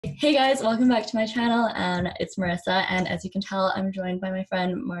Hey guys, welcome back to my channel, and it's Marissa, and as you can tell, I'm joined by my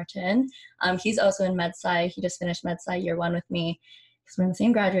friend Martin. He's also in MEDSCI. He just finished MEDSCI year 1 with me because we're in the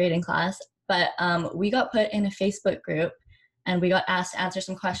same graduating class, but we got put in a Facebook group and we got asked to answer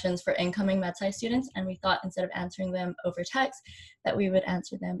some questions for incoming MEDSCI students, and we thought instead of answering them over text that we would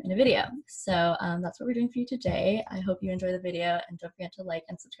answer them in a video. So that's what we're doing for you today. I hope you enjoy the video, and don't forget to like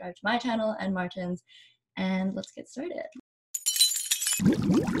and subscribe to my channel and Martin's, and let's get started.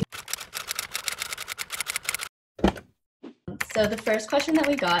 So the first question that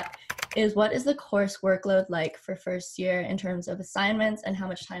we got is, what is the course workload like for first year in terms of assignments and how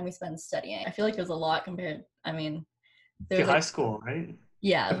much time we spend studying? I feel like there's a lot compared, there's high school, right?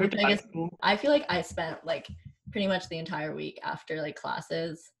 Yeah, Compared which to I high guess school. I feel like I spent like pretty much the entire week after like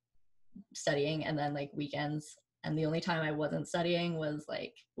classes studying, and then like weekends, and the only time I wasn't studying was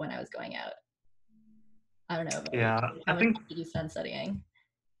like when I was going out. I don't know. Yeah, How much time did you spend studying?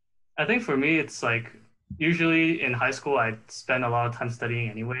 I think for me, it's like usually in high school, I spend a lot of time studying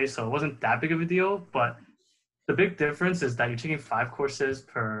anyway, so it wasn't that big of a deal. But the big difference is that you're taking 5 courses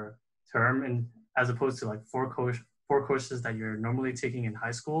per term, and as opposed to like four courses that you're normally taking in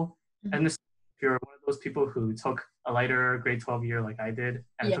high school. Mhm. And if you're one of those people who took a lighter grade 12 year like I did,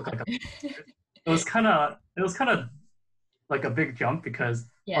 and I Yeah. took like it was kind of like a big jump because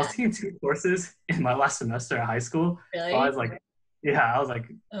I was Yeah. taking 2 courses in my last semester at high school. So I Really? was like, yeah, I was like,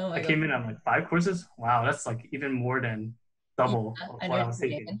 Oh I my God. came in on like 5 courses. Wow, that's like even more than Yeah, double of I know what I what was you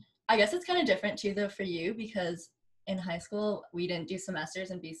taking. mean. I guess it's kind of different too, though, for you, because in high school we didn't do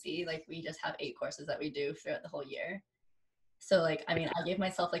semesters in BC. Like we just have 8 courses that we do throughout the whole year. So like, I gave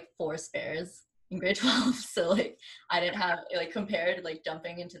myself like 4 spares in grade 12. So like, I didn't have like compared like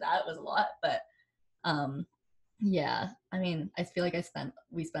jumping into that was a lot, but um, yeah. I feel like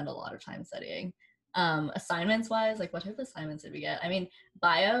we spend a lot of time studying. Assignments wise, like what type of assignments did we get?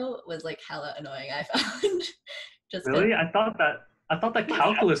 Bio was like hella annoying, I found. Just because. Really? I thought that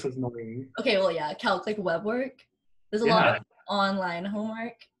calculus was annoying. Okay, well, yeah, calc, like web work. There's a lot of Yeah, online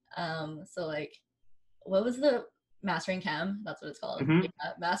homework. So like, what was the mastering chem? That's what it's called. hmm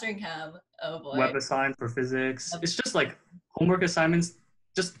Yeah, mastering chem. Oh boy. web assigned for physics. Um, It's just like homework assignments,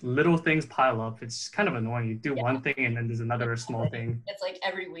 just little things pile up. It's kind of annoying. You do Yeah, one thing and then there's another small exactly. thing. It's like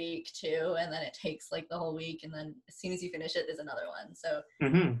every week too, and then it takes like the whole week, and then as soon as you finish it, there's another one. So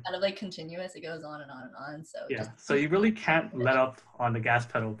hmm kind of like continuous. It goes on and on and on. So Yeah, just so you really can't let up on the gas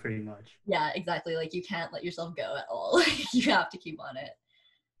pedal pretty much. yeah, exactly. Like you can't let yourself go at all. You have to keep on it.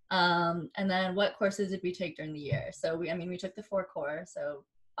 And then what courses did we take during the year? So we took the 4 core, so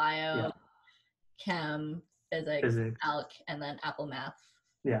bio, Yeah, chem, physics, physics. alc, and then Apple Math,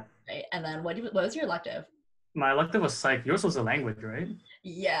 Yeah. right? And then what was your elective? My elective was psych. Yours was a language, right?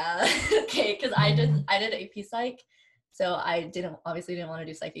 Yeah, okay, because I did AP Psych, so I obviously didn't want to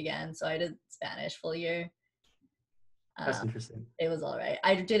do Psych again, so I did Spanish full year. That's Um, interesting. it was all right.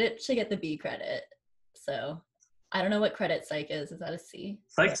 I did it to get the B credit, so I don't know what credit Psych is. Is that a C?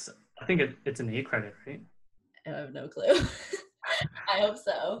 Psych's, I think it's an A credit, right? I have no clue. I hope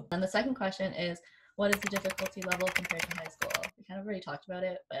so. And the second question is, what is the difficulty level compared to high school? We kind of already talked about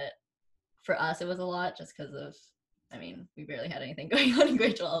it, but for us, it was a lot just because of, we barely had anything going on in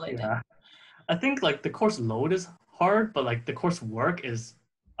grade 12, I think. Yeah. I think like the course load is hard, but like the course work is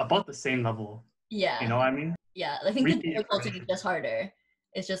about the same level. You know Yeah. what I mean? Yeah. I think the Repeat difficulty is information. just harder.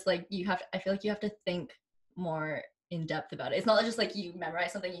 It's just like I feel like you have to think more in depth about it. It's not just like you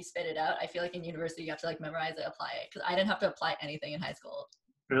memorize something, you spit it out. I feel like in university, you have to like memorize it, apply it. Because I didn't have to apply anything in high school.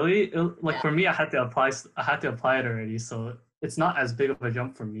 Really? Like Yeah. for me, I had to apply it already. So it's not as big of a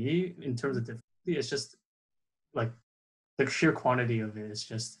jump for me in terms of difficulty. It's just like the sheer quantity of it is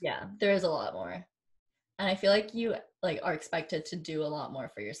just Yeah. There is a lot more. And I feel like you like are expected to do a lot more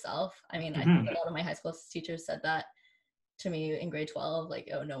for yourself. I think Mhm. a lot of my high school teachers said that to me in grade 12, like,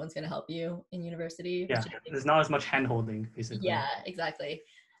 oh, no one's going to help you in university, which Yeah. I think, There's not as much hand holding, basically. yeah, exactly.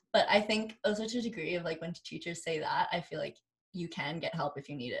 But I think also to a degree of like when teachers say that, I feel like you can get help if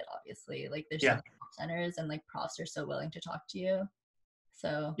you need it, obviously. Like there's so Yeah. many help centers, and like profs are so willing to talk to you.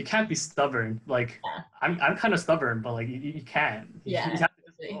 So You can't be stubborn. Like yeah. I'm kind of stubborn, but like you can't. You Yeah. have to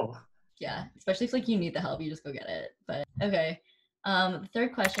just Exactly. go. Yeah. Especially if like you need the help, you just go get it. But okay. The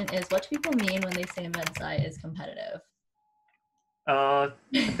third question is, what do people mean when they say MedSci is competitive? I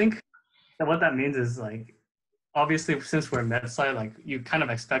think that what that means is like obviously since we're med sci, like you kind of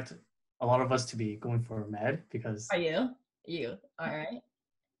expect a lot of us to be going for med because Are you? You. All right.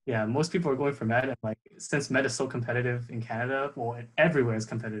 yeah, most people are going for med, and like since med is so competitive in Canada, well, everywhere is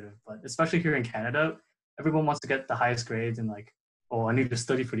competitive, but especially here in Canada, everyone wants to get the highest grades and like, oh, I need to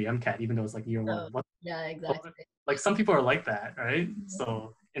study for the MCAT, even though it's like year 1. So What? yeah, So, exactly. like some people are like that, right? Mhm.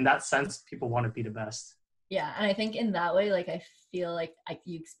 So in that sense, people want to be the best. Yeah, and I think in that way, like I feel like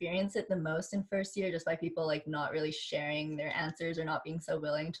you experience it the most in first year just by people like not really sharing their answers or not being so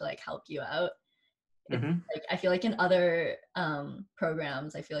willing to like help you out. It's Mm-hmm. like I feel like in other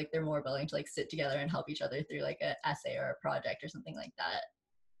programs, I feel like they're more willing to like sit together and help each other through like an essay or a project or something like that.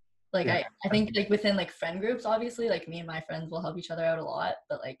 Like Yeah. I think like within like friend groups, obviously, like me and my friends will help each other out a lot,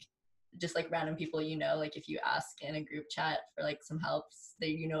 but like just like random people, you know, like if you ask in a group chat for like some helps, they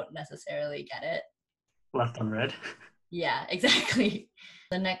you don't necessarily get it. Left on red. Yeah, exactly.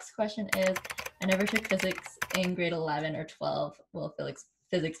 The next question is, I never took physics in grade 11 or 12. Will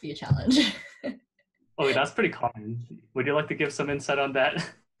physics be a challenge? Oh, that's pretty common. Would you like to give some insight on that?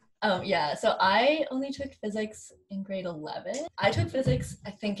 Yeah, so I only took physics in grade 11. I took physics,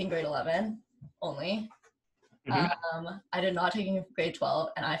 I think, in grade 11 only. Mm-hmm. I did not take it in grade 12,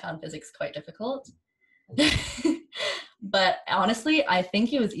 and I found physics quite difficult. But honestly, I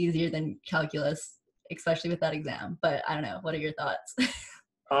think it was easier than calculus, especially with that exam. But I don't know. What are your thoughts?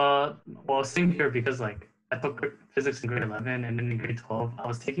 Well, same here because like I took physics in grade 11 and then in grade 12 I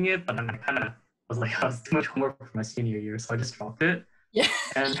was taking it, but then I kind of was like I was too much homework for my senior year, so I just dropped it. Yeah.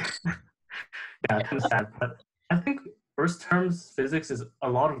 And yeah, kind of sad. But I think first terms physics is a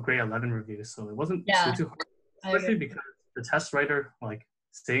lot of grade 11 reviews, so it wasn't Yeah, too hard, I agree. especially because the test writer like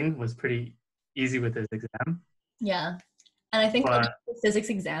Singh was pretty easy with his exam. Yeah. And I think like But with physics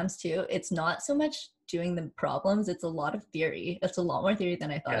exams too, it's not so much doing the problems, it's a lot of theory. It's a lot more theory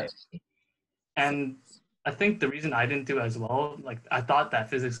than I thought it yes, would be. So, and I think the reason I didn't do as well, like I thought that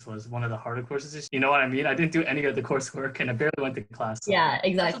physics was one of the harder courses. You know what I mean? I didn't do any of the coursework and I barely went to class. So yeah, that's a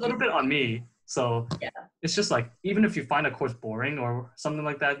exactly. little bit on me. So Yeah. it's just like even if you find a course boring or something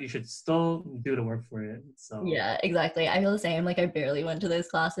like that, you should still do the work for it. So Yeah, exactly. I feel the same. Like I barely went to those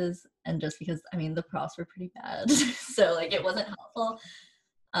classes and just because I mean the profs were pretty bad. So like it wasn't helpful.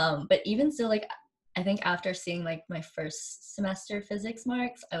 But even still, like I think after seeing like my first semester physics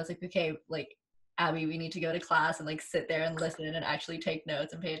marks, I was like, okay, like Abby, we need to go to class and like sit there and listen and actually take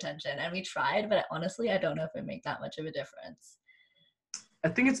notes and pay attention. And we tried, but honestly, I don't know if it made that much of a difference. I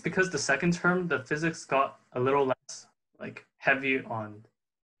think it's because the second term the physics got a little less like heavy on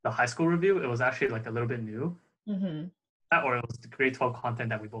the high school review. It was actually like a little bit new. Mm-hmm. Or it was the grade 12 content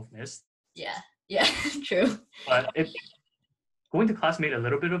that we both missed. Yeah, yeah, true. But it going to class made a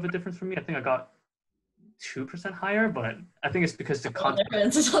little bit of a difference for me. I think I got 2% higher, but I think it's because the All content,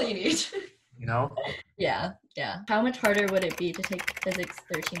 difference is all you need. you know. Yeah, yeah. How much harder would it be to take physics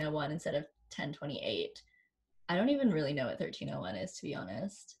 1301 instead of 1028? I don't even really know what 1301 is, to be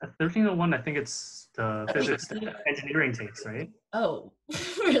honest. At 1301, I think it's the I think, physics that engineering takes, right? oh,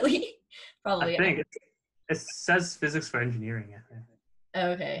 really? I Probably. think it says physics for engineering. I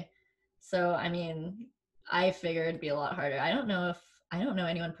think. Okay. So, I mean, I figured it'd be a lot harder. I don't know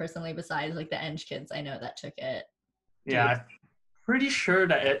anyone personally besides like the Eng kids I know that took it. Do Yeah, you? I'm pretty sure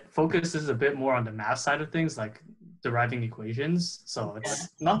that it focuses a bit more on the math side of things, like deriving equations. So Yeah. it's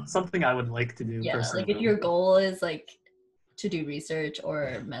not something I would like to do Yeah. Like if personally. your goal is like to do research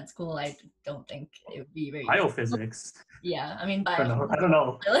or med school, I don't think it would be very useful. Biophysics. Yeah. I mean, I don't bio, know. I don't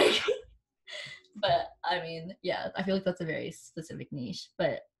know. like, but I mean, yeah, I feel like that's a very specific niche.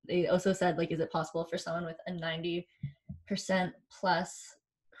 But they also said, like, is it possible for someone with a 90% plus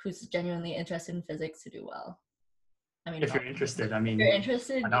who's genuinely interested in physics to do well? I mean, If you're interested, I if you're mean,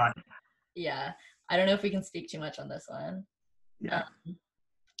 interested, why not? yeah. I don't know if we can speak too much on this one. Yeah. Um,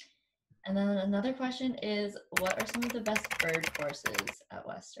 and then another question is, what are some of the best bird courses at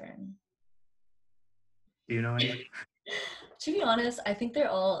Western? Do you know any? To be honest, I think they're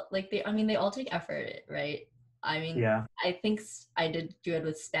all like I mean, they all take effort, right? I mean, Yeah. I think I did good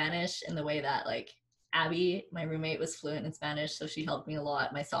with Spanish in the way that like Abby, my roommate, was fluent in Spanish, so she helped me a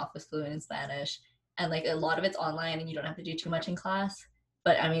lot. My soft was fluent in Spanish, and like a lot of it's online, and you don't have to do too much in class.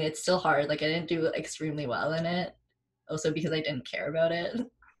 But I mean, it's still hard. Like I didn't do extremely well in it, also because I didn't care about it.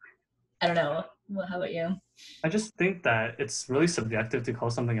 I don't know. Well, how about you? I just think that it's really subjective to call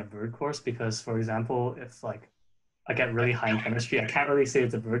something a bird course because, for example, if like I get really high in chemistry, I can't really say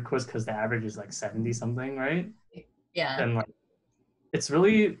it's a bird course because the average is like 70 something, right? Yeah, Then like it's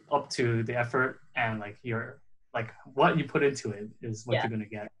really up to the effort and like your like what you put into it is what yeah, you're gonna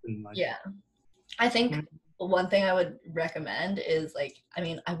get. And like yeah. I think mm, one thing I would recommend is like, I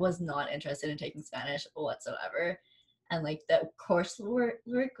mean, I was not interested in taking Spanish whatsoever. And like the coursework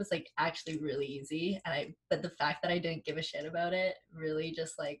was like actually really easy. But the fact that I didn't give a shit about it really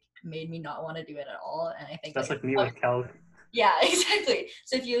just like made me not want to do it at all. And I think that's like, like me with Cal. yeah, exactly.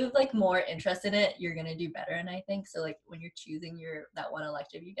 So if you have like more interest in it, you're going to do better. And I think so like when you're choosing that one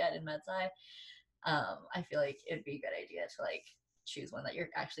elective you get in MedSci, I feel like it'd be a good idea to like choose one that you're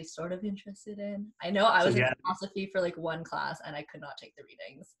actually sort of interested in. I know I was in philosophy for like one class and I could not take the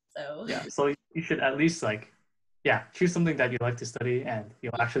readings. So yeah, so you should at least like, yeah, choose something that you like to study and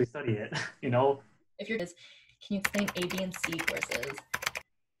you'll actually study it, you know? If you're, can you explain A, B, and C courses?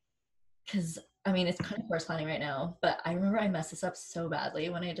 Because I mean, it's kind of course planning right now, but I remember I messed this up so badly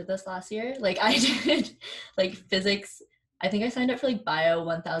when I did this last year. Like I did like physics. I think I signed up for like bio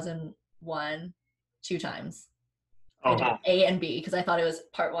 1001 2 times. I did A and B because I thought it was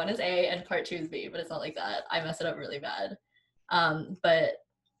part 1 is A and part 2 is B, but it's not like that. I messed it up really bad. But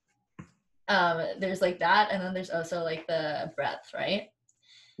there's like that, and then there's also like the breadth, right?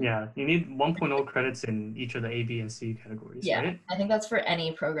 Yeah, you need 1.0 credits in each of the A, B, and C categories, Yeah, right? I think that's for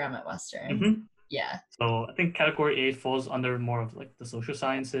any program at Western. Mm-hmm. Yeah. So I think category A falls under more of like the social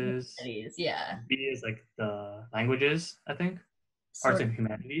sciences. Yeah. B is like the languages, I think. Arts and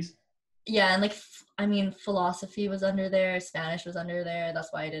humanities. Yeah, and like I mean, philosophy was under there, Spanish was under there.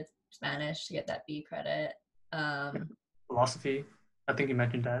 That's why I did Spanish to get that B credit. Philosophy, I think you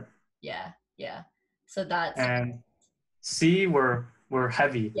mentioned that. Yeah, yeah. So that's and C we're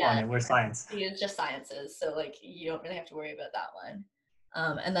heavy on it. We're science. C is just sciences, so like you don't really have to worry about that one.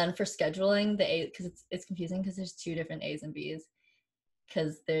 And then for scheduling the A, because it's confusing because there's 2 different A's and B's.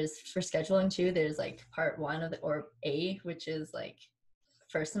 Because there's for scheduling too, there's like part 1 of the or A, which is like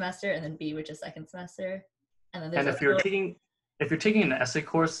first semester, and then B, which is second semester. And then there's if you're taking an essay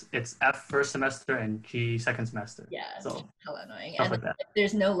course, it's F first semester and G second semester. Yeah, so hella annoying. Stuff and like that.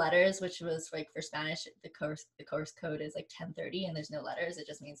 There's no letters, which was like for Spanish, the course code is like 1030, and there's no letters. It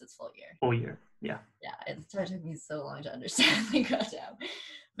just means it's full year. Full year, yeah. Yeah, it took me so long to understand. Like, goddamn.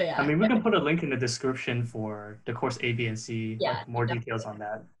 But yeah. I mean, we can put a link in the description for the course A, B, and C. Yeah, like more details on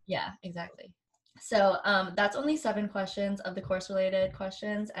that. Yeah, exactly. So that's only 7 questions of the course-related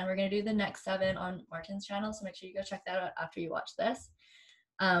questions, and we're going to do the next 7 on Martin's channel, so make sure you go check that out after you watch this.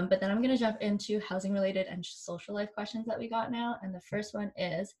 But then I'm going to jump into housing-related and social life questions that we got now, and the first one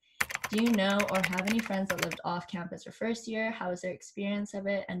is, do you know or have any friends that lived off campus for first year? How was their experience of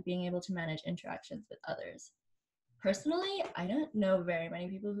it and being able to manage interactions with others? Personally, I don't know very many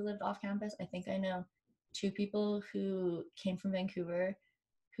people who lived off campus. I think I know 2 people who came from Vancouver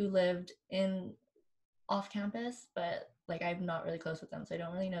who lived in off campus, but like I'm not really close with them, so I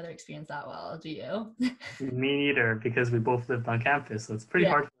don't really know their experience that well. Do you? Me neither, because we both lived on campus, so it's pretty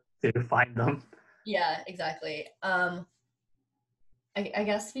hard to find them. Yeah, exactly. I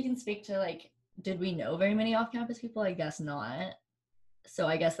guess we can speak to like, did we know very many off campus people? I guess not. So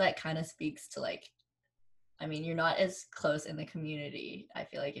I guess that kind of speaks to like, I mean, you're not as close in the community. I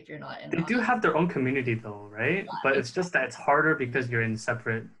feel like if you're not in. They do have their own community though, right? Yeah, but it's just that it's harder because you're in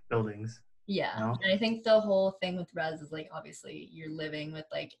separate buildings. Yeah, you know? And I think the whole thing with res is like obviously you're living with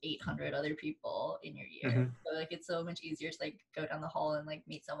like 800 other people in your year, so like it's so much easier to like go down the hall and like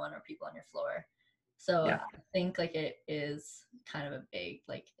meet someone or people on your floor. So I think like it is kind of a big,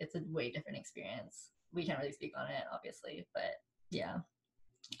 like it's a way different experience. We can't really speak on it obviously, but yeah.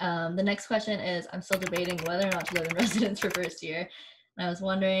 The next question is, I'm still debating whether or not to live in residence for first year, and I was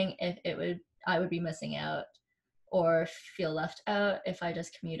wondering if I would be missing out or feel left out if I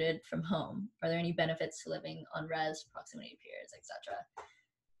just commuted from home. Are there any benefits to living on res, proximity to peers,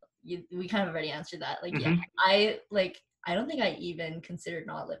 etc.? We kind of already answered that. Like, yeah, I don't think I even considered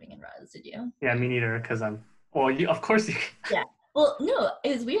not living in res. Did you? Yeah, me neither. Because of course you. Yeah. Well, no,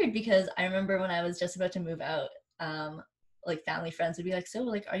 it was weird because I remember when I was just about to move out, like family friends would be like, so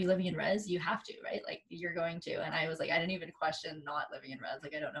like, are you living in res? You have to, right? Like you're going to. And I was like, I didn't even question not living in res.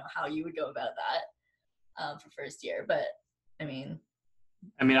 Like, I don't know how you would go about that. For first year, but I mean,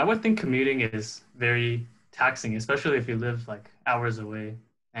 I would think commuting is very taxing, especially if you live like hours away,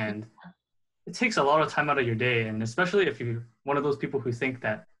 and it takes a lot of time out of your day, and especially if you're one of those people who think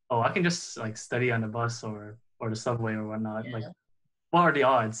that, oh, I can just like study on the bus or the subway or whatnot. Like, what are the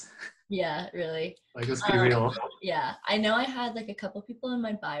odds? Yeah, really. Like, let's be real. Yeah, I know I had like a couple people in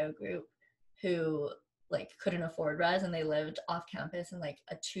my bio group who like couldn't afford res and they lived off campus in like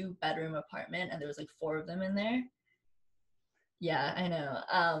a 2-bedroom apartment and there was like 4 of them in there. Yeah, I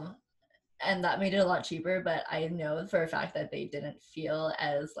know. And that made it a lot cheaper, but I know for a fact that they didn't feel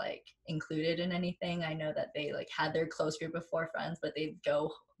as like included in anything. I know that they like had their close group of 4 friends, but they'd go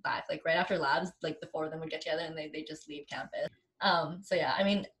back like right after labs, like the 4 of them would get together and they just leave campus. So yeah, I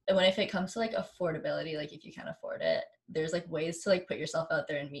mean, if it comes to like affordability, like if you can afford it, there's like ways to like put yourself out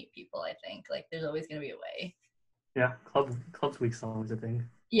there and meet people. I think like there's always going to be a way. Yeah, clubs week's always a thing.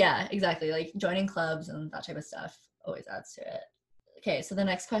 Yeah, exactly. Like joining clubs and that type of stuff always adds to it. Okay, so the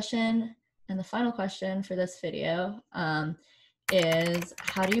next question and the final question for this video is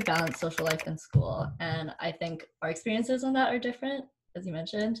how do you balance social life and school? And I think our experiences on that are different, as you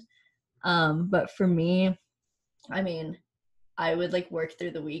mentioned. But for me, I mean, I would like work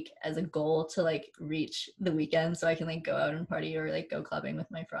through the week as a goal to like reach the weekend so I can like go out and party or like go clubbing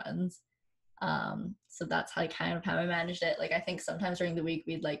with my friends. So that's how kind of how I managed it. Like I think sometimes during the week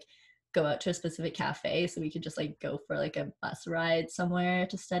we'd like go out to a specific cafe so we could just like go for like a bus ride somewhere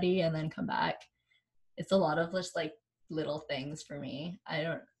to study and then come back. It's a lot of just like little things for me.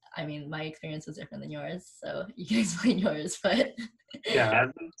 I mean my experience was different than yours, so you can explain yours, but Yeah,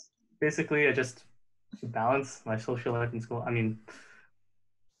 basically I just balance my social life in school. I mean,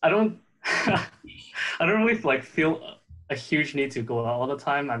 I don't I don't really like feel a huge need to go out all the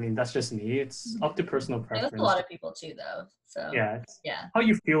time. I mean, that's just me. It's up to personal I think that's a preference. lot of people too though. So Yeah, it's yeah. how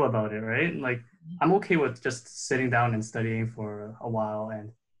you feel about it, right? Like I'm okay with just sitting down and studying for a while,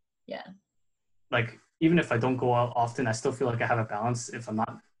 and Yeah. like even if I don't go out often, I still feel like I have a balance if I'm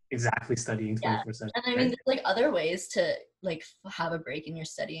not exactly studying Yeah. 24/7, And I mean, right? there's like other ways to like have a break in your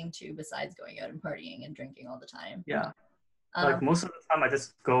studying too, besides going out and partying and drinking all the time. Yeah. Um, Like most of the time I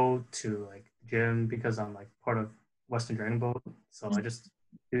just go to like gym because I'm like part of Western Dragon Boat. So I just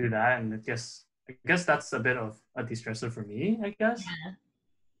do that, and I guess that's a bit of a de-stressor for me, I guess. yeah,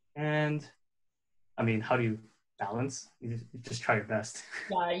 And I mean, how do you balance? You just try your best.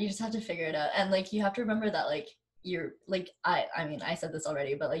 yeah, you just have to figure it out. And like you have to remember that like you're like I mean, I said this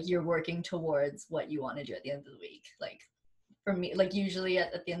already, but like you're working towards what you want to do at the end of the week. Like for me, like usually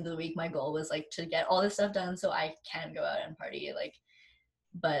at the end of the week, my goal was like to get all this stuff done so I can go out and party. Like,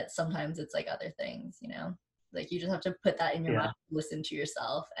 but sometimes it's like other things, you know? Like you just have to put that in your mind, Yeah. listen to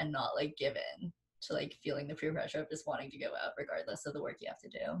yourself and not like give in to like feeling the peer pressure of just wanting to go out regardless of the work you have to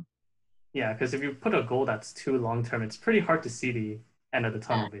do. Yeah, because if you put a goal that's too long term, it's pretty hard to see the end of the Yeah,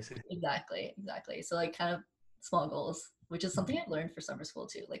 tunnel, basically. exactly, exactly. So like kind of small goals, which is something I've learned for summer school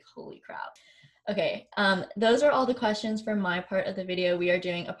too. Like holy crap. Okay, those are all the questions for my part of the video. We are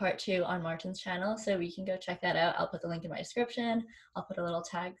doing a part 2 on Martin's channel, so we can go check that out. I'll put the link in my description. I'll put a little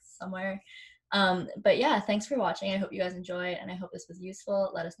tag somewhere. But yeah, thanks for watching. I hope you guys enjoyed, and I hope this was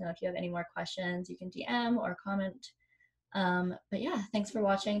useful. Let us know if you have any more questions. You can DM or comment. But yeah, thanks for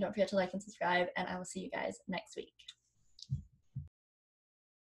watching. Don't forget to like and subscribe, and I will see you guys next week.